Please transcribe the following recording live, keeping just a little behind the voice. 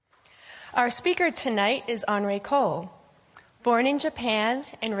Our speaker tonight is Henri Cole. Born in Japan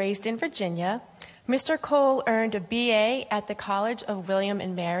and raised in Virginia, Mr. Cole earned a BA at the College of William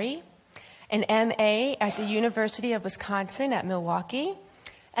and Mary, an MA at the University of Wisconsin at Milwaukee,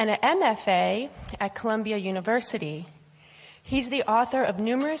 and an MFA at Columbia University. He's the author of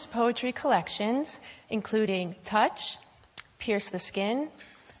numerous poetry collections, including Touch, Pierce the Skin,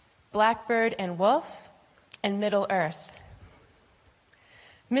 Blackbird and Wolf, and Middle Earth.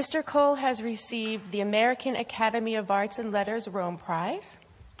 Mr. Cole has received the American Academy of Arts and Letters Rome Prize,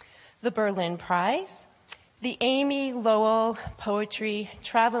 the Berlin Prize, the Amy Lowell Poetry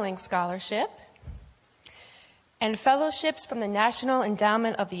Traveling Scholarship, and fellowships from the National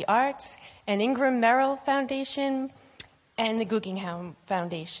Endowment of the Arts and Ingram Merrill Foundation and the Guggenheim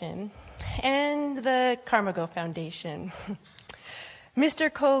Foundation and the Carmago Foundation.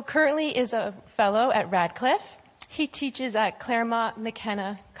 Mr. Cole currently is a fellow at Radcliffe. He teaches at Claremont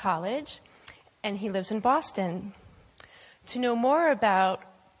McKenna College, and he lives in Boston. To know more about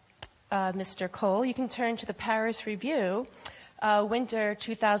Mr. Cole, you can turn to the Paris Review, winter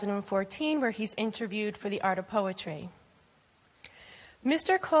 2014, where he's interviewed for the Art of Poetry.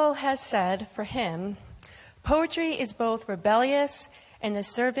 Mr. Cole has said, for him, poetry is both rebellious and the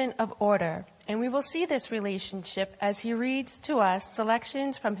servant of order, and we will see this relationship as he reads to us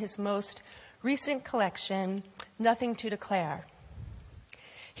selections from his most recent collection, Nothing to Declare.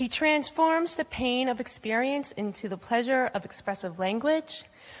 He transforms the pain of experience into the pleasure of expressive language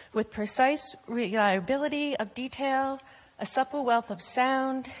with precise reliability of detail, a supple wealth of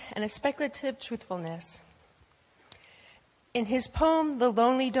sound, and a speculative truthfulness. In his poem, The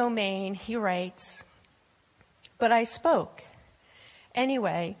Lonely Domain, he writes, "But I spoke.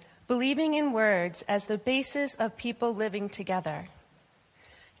 Anyway, believing in words as the basis of people living together.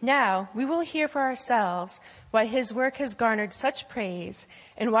 Now, we will hear for ourselves why his work has garnered such praise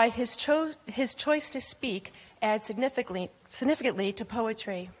and why his choice to speak adds significantly to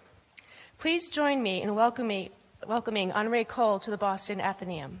poetry. Please join me in welcoming Henri Cole to the Boston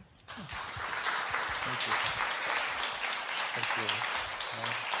Athenaeum." Thank you. Thank you.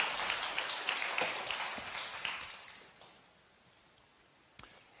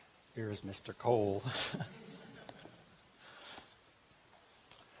 Here is Mr. Cole.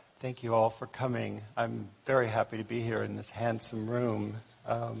 Thank you all for coming. I'm very happy to be here in this handsome room.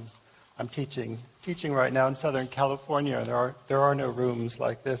 I'm teaching right now in Southern California. There are no rooms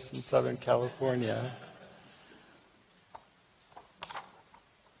like this in Southern California.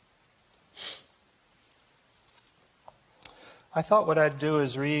 I thought what I'd do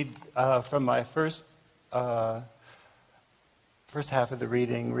is read from my first half of the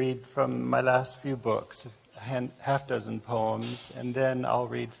reading, read from my last few books, half dozen poems, and then I'll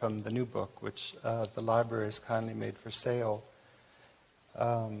read from the new book, which the library has kindly made for sale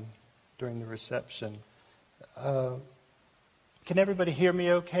during the reception. Can everybody hear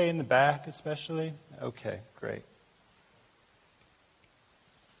me okay in the back especially? Okay, great.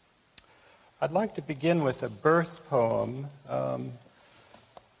 I'd like to begin with a birth poem.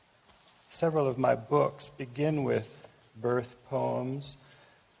 Several of my books begin with birth poems.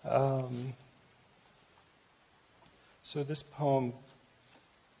 So this poem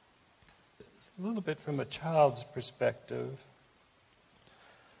is a little bit from a child's perspective.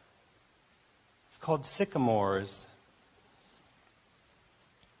 It's called Sycamores.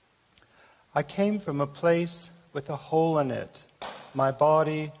 I came from a place with a hole in it, my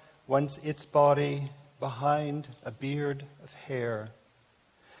body, once its body, behind a beard of hair.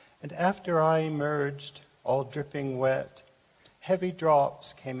 And after I emerged, all dripping wet, heavy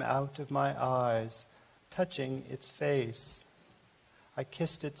drops came out of my eyes, touching its face. I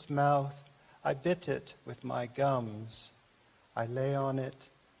kissed its mouth, I bit it with my gums. I lay on it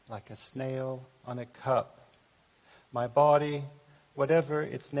like a snail on a cup. My body, whatever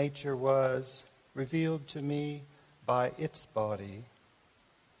its nature was, revealed to me by its body.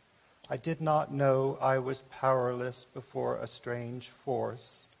 I did not know I was powerless before a strange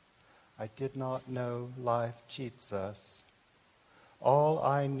force. I did not know life cheats us. All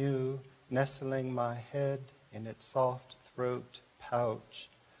I knew, nestling my head in its soft throat pouch,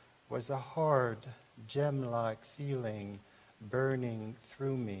 was a hard, gem-like feeling burning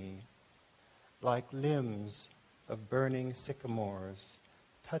through me, like limbs of burning sycamores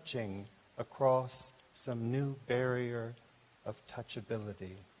touching across some new barrier of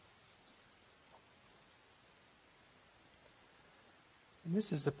touchability. And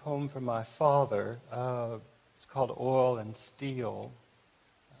this is a poem from my father. It's called Oil and Steel.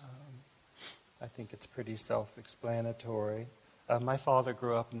 I think it's pretty self-explanatory. My father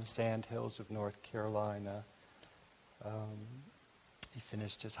grew up in the sandhills of North Carolina. He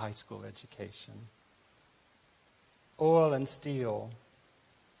finished his high school education. Oil and steel.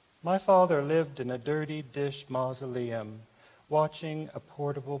 My father lived in a dirty dish mausoleum, watching a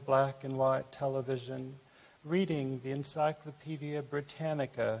portable black and white television, reading the Encyclopedia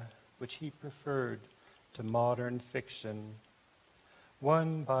Britannica, which he preferred to modern fiction.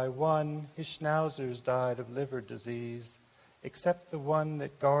 One by one, his schnauzers died of liver disease, except the one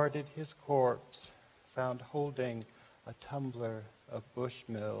that guarded his corpse, found holding a tumbler of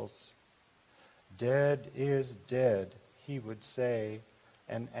Bushmills. Dead is dead, he would say,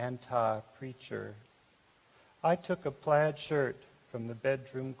 an anti-preacher. I took a plaid shirt from the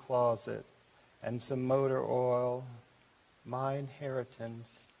bedroom closet and some motor oil, my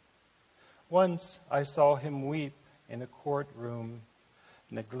inheritance. Once I saw him weep in a courtroom,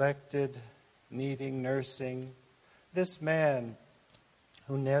 neglected, needing nursing. This man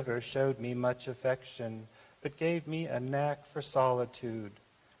who never showed me much affection, but gave me a knack for solitude,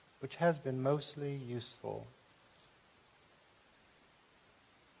 which has been mostly useful.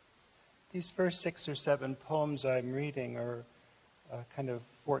 These first 6 or 7 poems I'm reading are kind of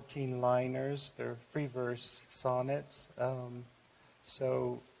 14-liners. They're free verse sonnets.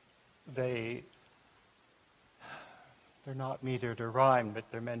 So they're not metered or rhymed,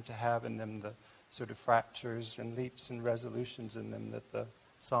 but they're meant to have in them the sort of fractures and leaps and resolutions in them that the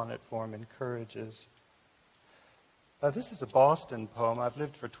sonnet form encourages. This is a Boston poem. I've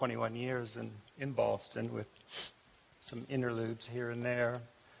lived for 21 years in Boston with some interludes here and there,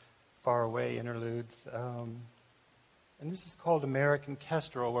 faraway interludes. And this is called American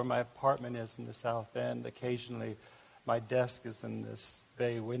Kestrel, where my apartment is in the South End. Occasionally, my desk is in this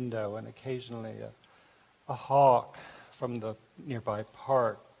bay window, and occasionally a hawk from the nearby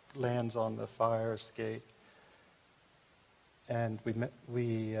park lands on the fire escape. And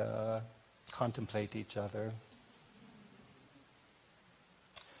we contemplate each other.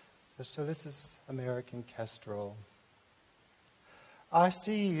 So this is American Kestrel. I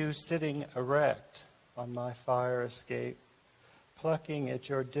see you sitting erect on my fire escape, plucking at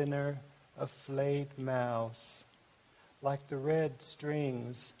your dinner of flayed mouse, like the red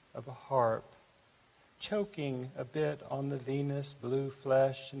strings of a harp, choking a bit on the Venus blue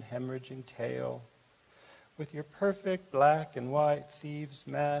flesh and hemorrhaging tail. With your perfect black and white thieves'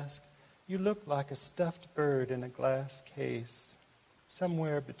 mask, you look like a stuffed bird in a glass case,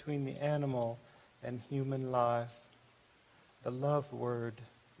 somewhere between the animal and human life. The love word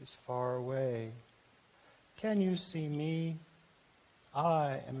is far away. Can you see me?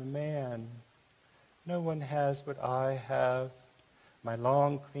 I am a man. No one has what I have. My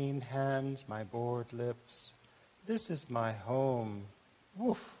long, clean hands, my bored lips. This is my home.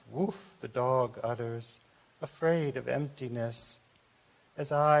 Woof, woof, the dog utters, afraid of emptiness.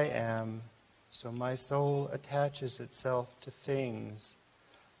 As I am, so my soul attaches itself to things,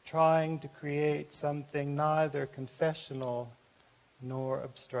 trying to create something neither confessional nor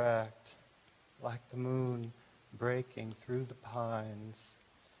abstract, like the moon breaking through the pines.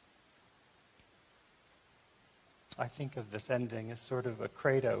 I think of this ending as sort of a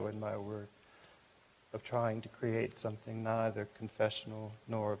credo in my work of trying to create something neither confessional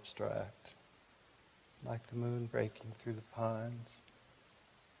nor abstract, like the moon breaking through the pines.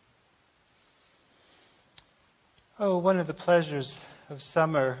 Oh, one of the pleasures of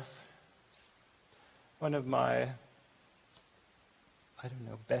summer, one of my,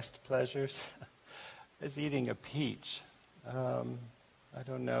 best pleasures is eating a peach. I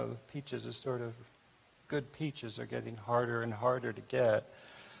don't know, peaches are sort of, good peaches are getting harder and harder to get,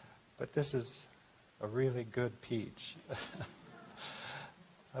 but this is a really good peach.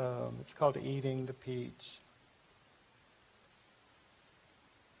 It's called Eating the Peach.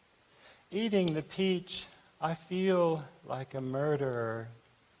 Eating the peach, I feel like a murderer.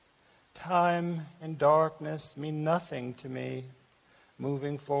 Time and darkness mean nothing to me,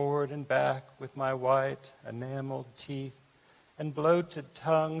 moving forward and back with my white, enameled teeth and bloated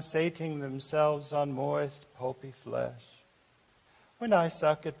tongue sating themselves on moist, pulpy flesh. When I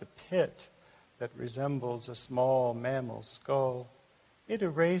suck at the pit that resembles a small mammal skull, it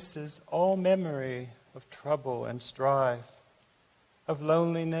erases all memory of trouble and strife, of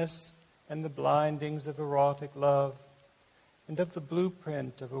loneliness and the blindings of erotic love, and of the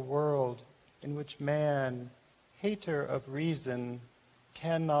blueprint of a world in which man, hater of reason,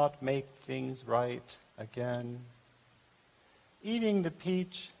 cannot make things right again. Eating the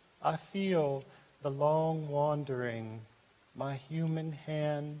peach, I feel the long wandering, my human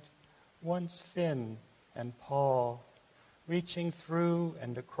hand, once fin and paw, reaching through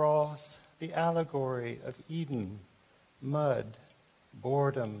and across the allegory of Eden, mud,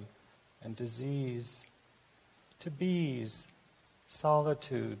 boredom, and disease, to bees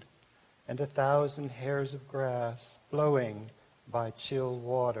solitude, and 1,000 hairs of grass blowing by chill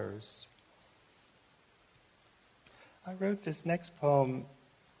waters. I wrote this next poem.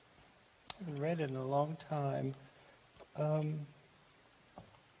 I haven't read it in a long time.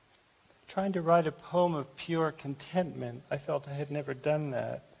 Trying to write a poem of pure contentment. I felt I had never done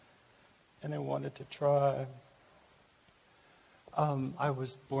that, and I wanted to try. I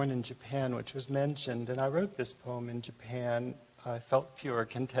was born in Japan, which was mentioned, and I wrote this poem in Japan. I felt pure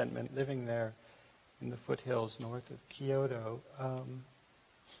contentment living there in the foothills north of Kyoto.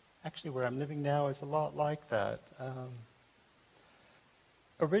 Actually, where I'm living now is a lot like that.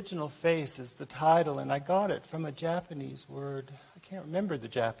 Original Face is the title, and I got it from a Japanese word. I can't remember the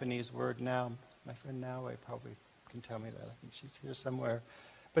Japanese word now. My friend Naue probably can tell me that. I think she's here somewhere.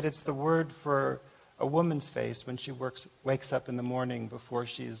 But it's the word for a woman's face when she wakes up in the morning before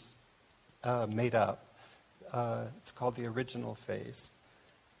she's made up. It's called the original face.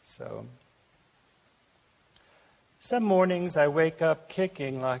 So, some mornings I wake up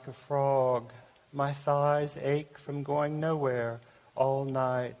kicking like a frog. My thighs ache from going nowhere all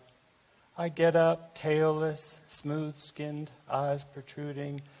night. I get up, tailless, smooth-skinned, eyes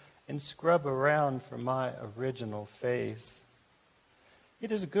protruding, and scrub around for my original face.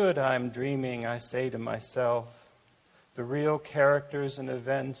 It is good I am dreaming, I say to myself. The real characters and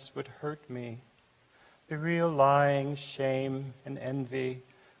events would hurt me. The real lying, shame, and envy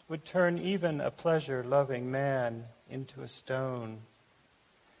would turn even a pleasure-loving man into a stone.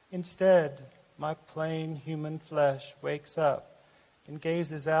 Instead, my plain human flesh wakes up and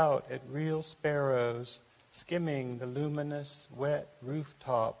gazes out at real sparrows skimming the luminous, wet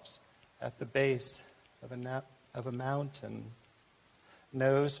rooftops at the base of a mountain.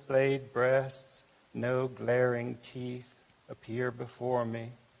 No splayed breasts, no glaring teeth appear before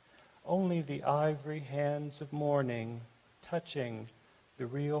me. Only the ivory hands of morning touching the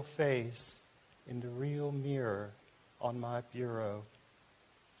real face in the real mirror on my bureau.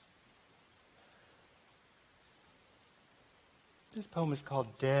 This poem is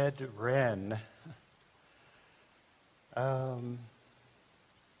called Dead Wren. I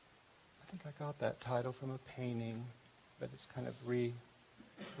think I got that title from a painting, but it's kind of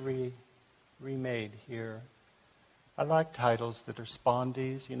remade here. I like titles that are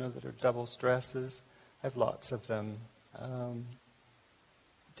spondies, that are double stresses. I have lots of them.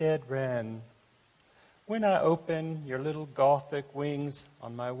 Dead Wren. When I open your little Gothic wings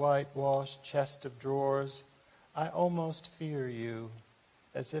on my whitewashed chest of drawers, I almost fear you,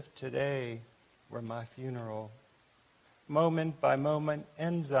 as if today were my funeral. Moment by moment,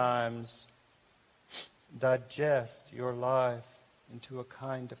 enzymes digest your life into a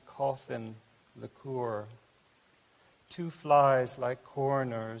kind of coffin liqueur. 2 flies like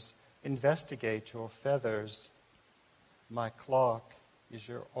coroners investigate your feathers. My clock is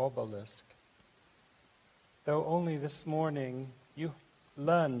your obelisk. Though only this morning you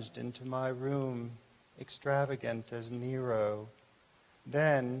lunged into my room, extravagant as Nero.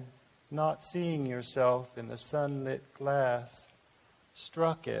 Then, not seeing yourself in the sunlit glass,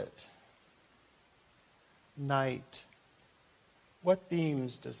 struck it. Night. What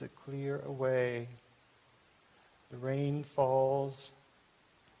beams does it clear away? The rain falls.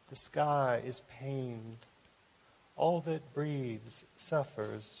 The sky is pained. All that breathes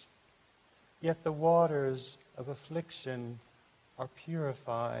suffers. Yet the waters of affliction are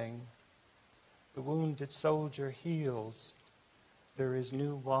purifying. The wounded soldier heals. There is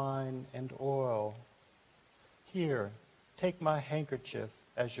new wine and oil. Here, take my handkerchief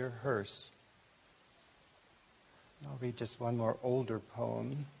as your hearse. I'll read just one more older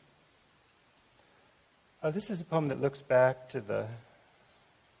poem. This is a poem that looks back to the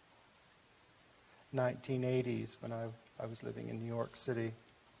 1980s when I was living in New York City.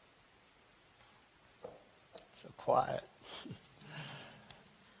 So quiet.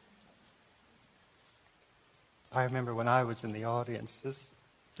 I remember when I was in the audience this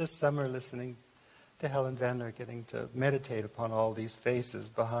summer listening to Helen Vendler, getting to meditate upon all these faces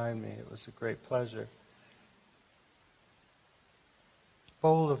behind me. It was a great pleasure.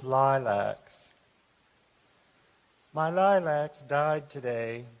 Bowl of lilacs. My lilacs died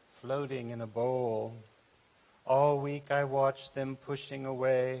today, floating in a bowl. All week I watched them pushing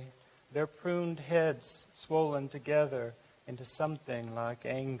away, their pruned heads swollen together into something like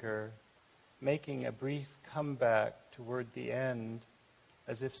anger, making a brief comeback toward the end,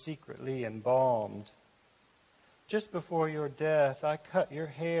 as if secretly embalmed. Just before your death, I cut your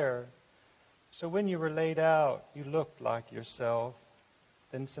hair, so when you were laid out, you looked like yourself.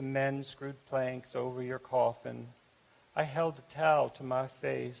 Then some men screwed planks over your coffin. I held a towel to my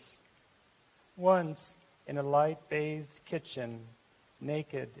face. Once, in a light-bathed kitchen,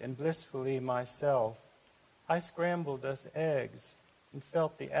 naked and blissfully myself, I scrambled us eggs and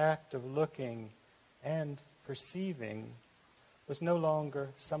felt the act of looking and perceiving was no longer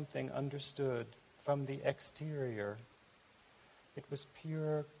something understood from the exterior. It was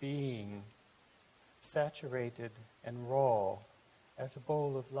pure being, saturated and raw as a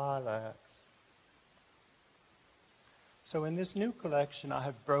bowl of lilacs. So in this new collection, I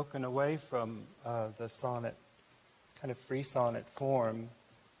have broken away from the sonnet, kind of free sonnet form,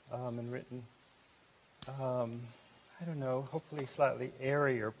 and written, hopefully slightly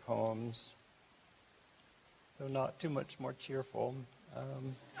airier poems, though not too much more cheerful.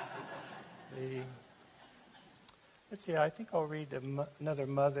 Let's see, I think I'll read another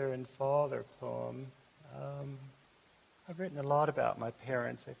mother and father poem. I've written a lot about my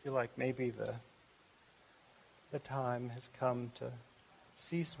parents. I feel like maybe the time has come to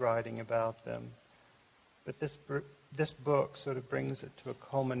cease writing about them. But this book sort of brings it to a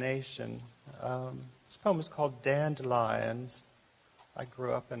culmination. This poem is called Dandelions. I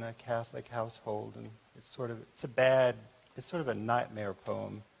grew up in a Catholic household, and it's sort of a nightmare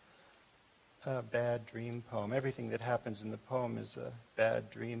poem, a bad dream poem. Everything that happens in the poem is a bad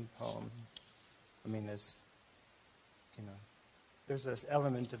dream poem. I mean, there's this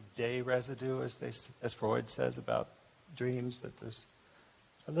element of day residue, as Freud says about dreams, that there's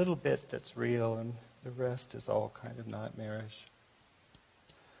a little bit that's real and the rest is all kind of nightmarish.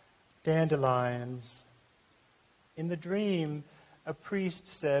 Dandelions. In the dream, a priest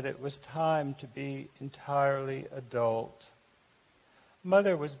said it was time to be entirely adult.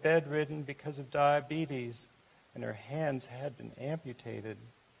 Mother was bedridden because of diabetes, and her hands had been amputated.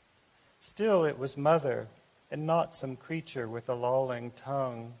 Still, it was Mother, and not some creature with a lolling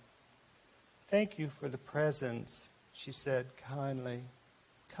tongue. Thank you for the presents, she said kindly.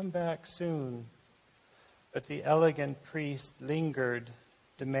 Come back soon. But the elegant priest lingered,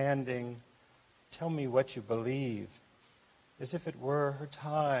 demanding, tell me what you believe, as if it were her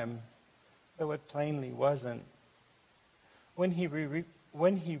time, though it plainly wasn't. When he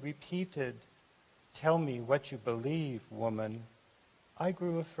repeated, tell me what you believe, woman, I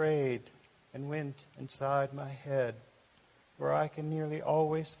grew afraid and went inside my head, where I can nearly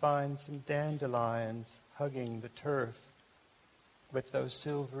always find some dandelions hugging the turf, with those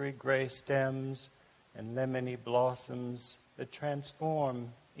silvery gray stems and lemony blossoms that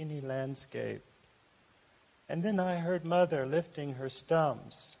transform any landscape. And then I heard Mother lifting her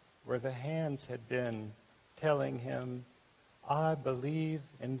stumps where the hands had been, telling him, I believe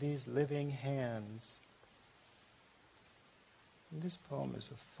in these living hands. And this poem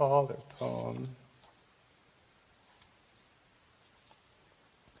is a father poem.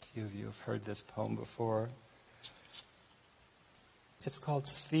 A few of you have heard this poem before. It's called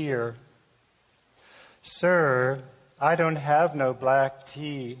Sphere. Sir, I don't have no black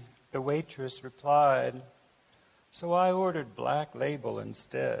tea, the waitress replied, so I ordered Black Label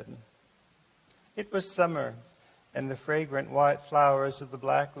instead. It was summer, and the fragrant white flowers of the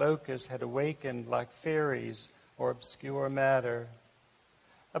black locust had awakened like fairies or obscure matter.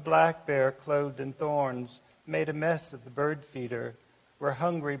 A black bear clothed in thorns made a mess of the bird feeder, where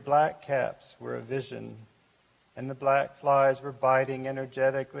hungry black caps were a vision, and the black flies were biting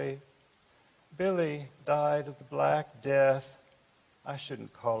energetically. Billy died of the Black Death, I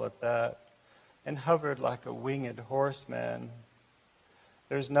shouldn't call it that, and hovered like a winged horseman.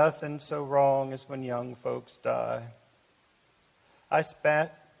 There's nothing so wrong as when young folks die. I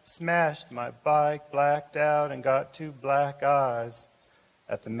smashed my bike, blacked out, and got 2 black eyes.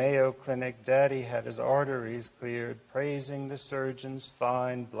 At the Mayo Clinic, Daddy had his arteries cleared, praising the surgeon's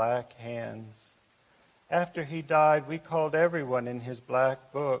fine black hands. After he died, we called everyone in his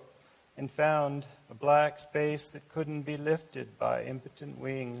black book and found a black space that couldn't be lifted by impotent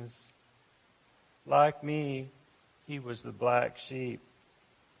wings. Like me, he was the black sheep.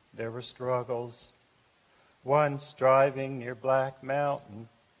 There were struggles. Once, driving near Black Mountain,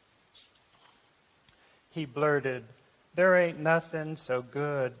 he blurted, there ain't nothing so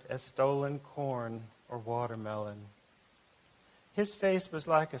good as stolen corn or watermelon. His face was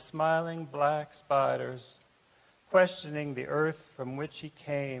like a smiling black spider's, questioning the earth from which he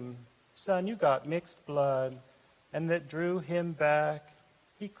came. Son, you got mixed blood, and that drew him back.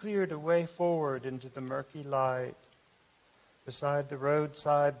 He cleared a way forward into the murky light. Beside the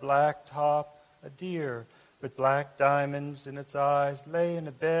roadside blacktop, a deer with black diamonds in its eyes lay in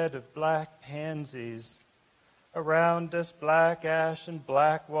a bed of black pansies. Around us, black ash and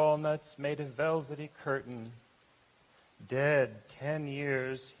black walnuts made a velvety curtain. Dead 10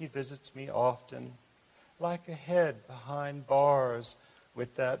 years, he visits me often, like a head behind bars,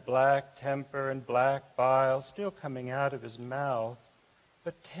 with that black temper and black bile still coming out of his mouth.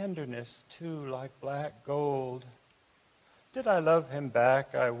 but tenderness too, like black gold. Did I love him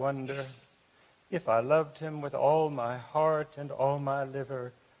back, I wonder? If I loved him with all my heart and all my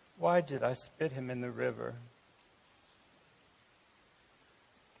liver, why did I spit him in the river?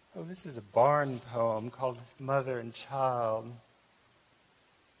 Oh, this is a barn poem called Mother and Child.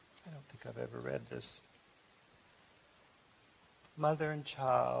 I don't think I've ever read this. Mother and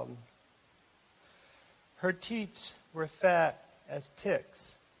Child. Her teats were fat as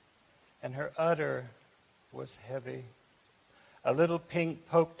ticks, and her udder was heavy. A little pink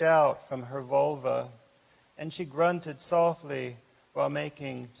poked out from her vulva, and she grunted softly while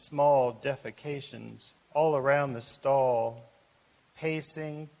making small defecations all around the stall,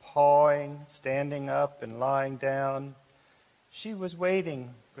 pacing, pawing, standing up and lying down. She was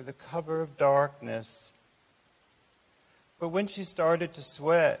waiting for the cover of darkness. But when she started to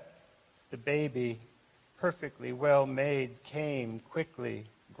sweat, the baby, perfectly well made, came quickly,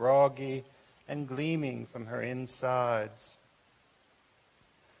 groggy and gleaming from her insides.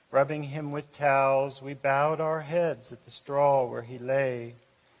 Rubbing him with towels, we bowed our heads at the straw where he lay,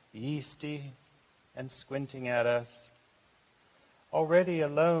 yeasty and squinting at us. Already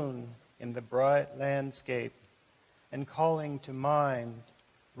alone in the bright landscape and calling to mind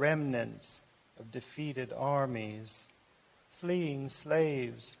remnants of defeated armies, fleeing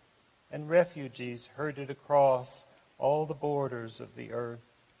slaves and refugees herded across all the borders of the earth.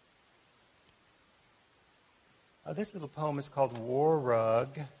 This little poem is called War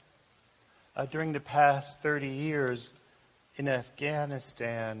Rug. During the past 30 years in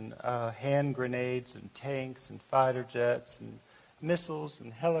Afghanistan, hand grenades and tanks and fighter jets and missiles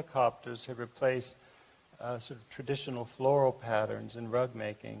and helicopters have replaced sort of traditional floral patterns in rug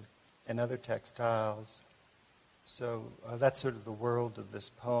making and other textiles. So that's sort of the world of this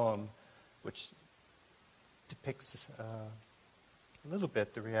poem, which depicts a little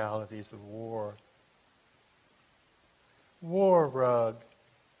bit the realities of war. War Rug.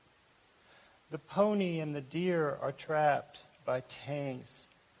 The pony and the deer are trapped by tanks,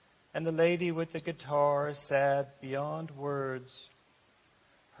 and the lady with the guitar is sad beyond words.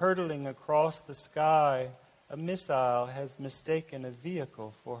 Hurtling across the sky, a missile has mistaken a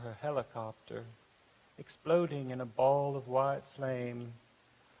vehicle for her helicopter, exploding in a ball of white flame.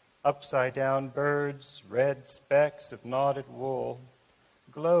 Upside-down birds, red specks of knotted wool,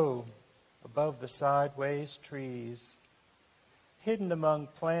 glow above the sideways trees. Hidden among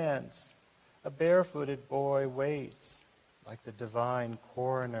plants, a barefooted boy waits like the divine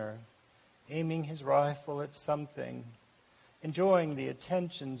coroner, aiming his rifle at something, enjoying the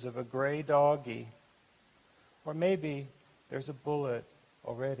attentions of a gray doggie. Or maybe there's a bullet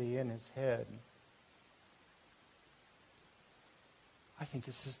already in his head. I think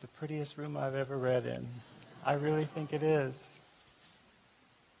this is the prettiest room I've ever read in. I really think it is.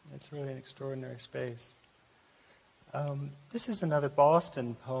 It's really an extraordinary space. This is another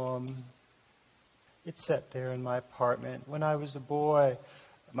Boston poem. It's set there in my apartment. When I was a boy,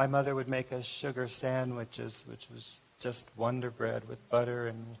 my mother would make us sugar sandwiches, which was just Wonder Bread with butter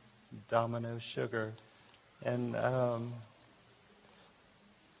and Domino sugar. And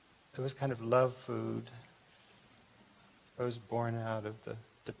it was kind of love food. I suppose born out of the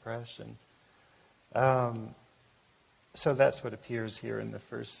Depression. So that's what appears here in the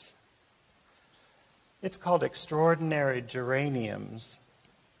first. It's called Extraordinary Geraniums.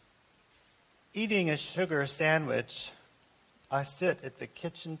 Eating a sugar sandwich, I sit at the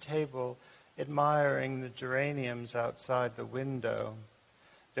kitchen table admiring the geraniums outside the window,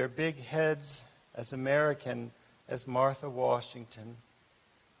 their big heads as American as Martha Washington.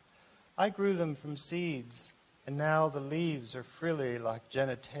 I grew them from seeds, and now the leaves are frilly like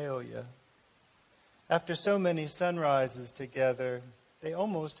genitalia. After so many sunrises together, they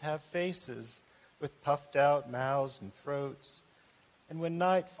almost have faces with puffed out mouths and throats. And when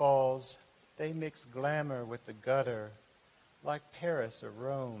night falls, they mix glamour with the gutter, like Paris or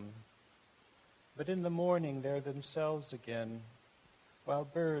Rome. But in the morning, they're themselves again, while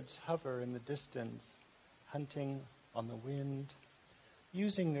birds hover in the distance, hunting on the wind,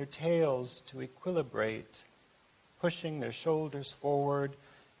 using their tails to equilibrate, pushing their shoulders forward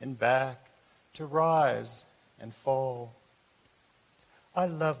and back to rise and fall. I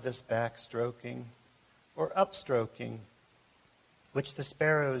love this backstroking, or upstroking, which the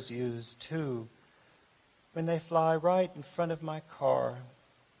sparrows use too, when they fly right in front of my car.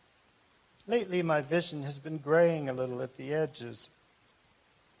 Lately, my vision has been graying a little at the edges,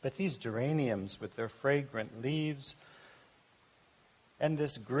 but these geraniums with their fragrant leaves and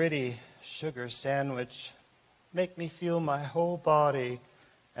this gritty sugar sandwich make me feel my whole body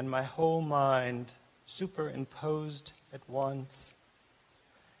and my whole mind superimposed at once.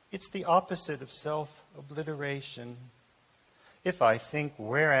 It's the opposite of self-obliteration. If I think,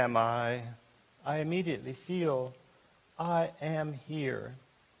 where am I immediately feel I am here.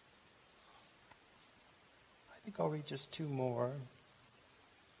 I think I'll read just two more.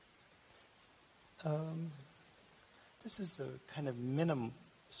 This is a kind of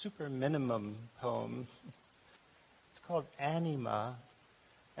super minimum poem. It's called Anima,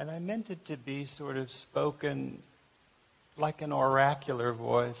 and I meant it to be sort of spoken like an oracular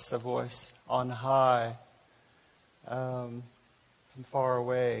voice, a voice on high, from far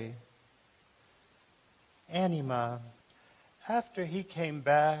away. Anima. After he came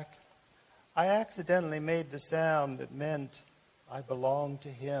back, I accidentally made the sound that meant I belonged to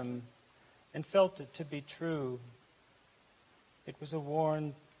him and felt it to be true. It was a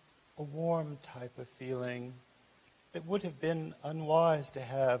warm type of feeling that would have been unwise to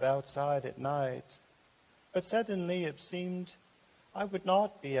have outside at night. But suddenly it seemed I would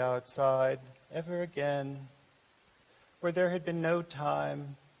not be outside ever again, where there had been no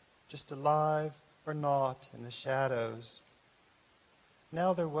time, just alive or not in the shadows.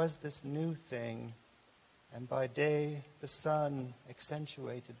 Now there was this new thing, and by day the sun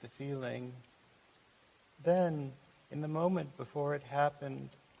accentuated the feeling. Then, in the moment before it happened,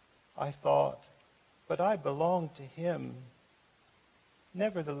 I thought, but I belong to him.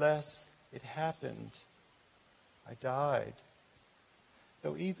 Nevertheless, it happened. I died.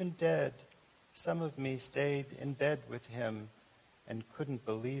 Though even dead, some of me stayed in bed with him and couldn't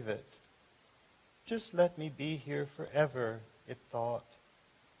believe it. Just let me be here forever, it thought.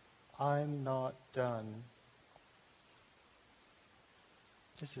 I'm not done.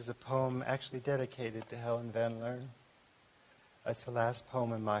 This is a poem actually dedicated to Helen Vendler. It's the last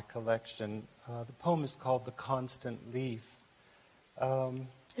poem in my collection. The poem is called The Constant Leaf.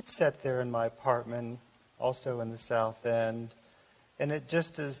 It's set there in my apartment, also in the South End. And it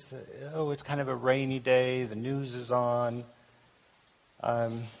just is, it's kind of a rainy day, the news is on.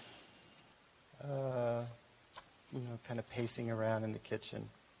 I'm, kind of pacing around in the kitchen.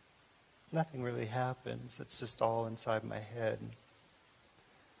 Nothing really happens. It's just all inside my head.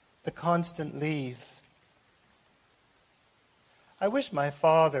 The Constant Leaf. I wish my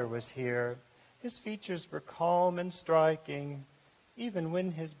father was here. His features were calm and striking, even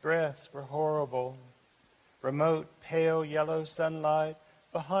when his breaths were horrible. Remote, pale yellow sunlight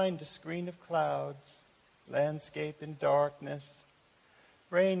behind a screen of clouds, landscape in darkness.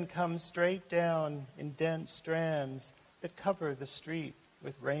 Rain comes straight down in dense strands that cover the street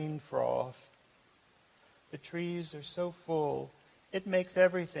with rain froth. The trees are so full, it makes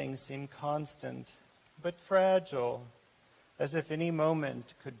everything seem constant, but fragile, as if any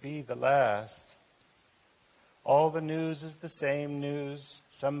moment could be the last. All the news is the same news.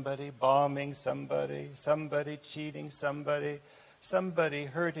 Somebody bombing somebody, somebody cheating somebody, somebody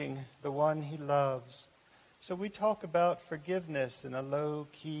hurting the one he loves. So we talk about forgiveness in a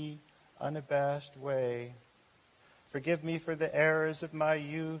low-key, unabashed way. Forgive me for the errors of my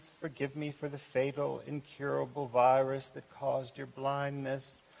youth. Forgive me for the fatal, incurable virus that caused your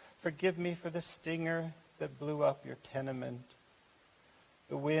blindness. Forgive me for the stinger that blew up your tenement.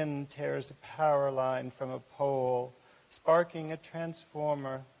 The wind tears a power line from a pole, sparking a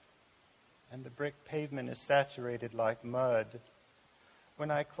transformer, and the brick pavement is saturated like mud.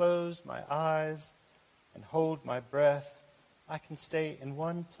 When I close my eyes and hold my breath, I can stay in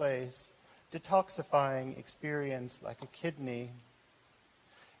one place, detoxifying experience like a kidney.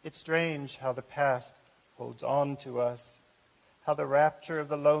 It's strange how the past holds on to us, how the rapture of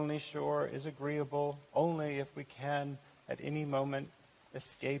the lonely shore is agreeable only if we can, at any moment,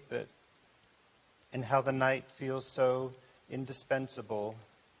 escape it, and how the night feels so indispensable,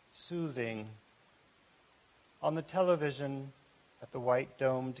 soothing. On the television, at the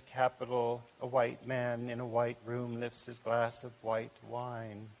white-domed Capitol, a white man in a white room lifts his glass of white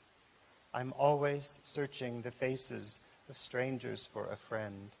wine. I'm always searching the faces of strangers for a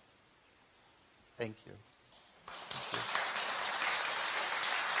friend. Thank you.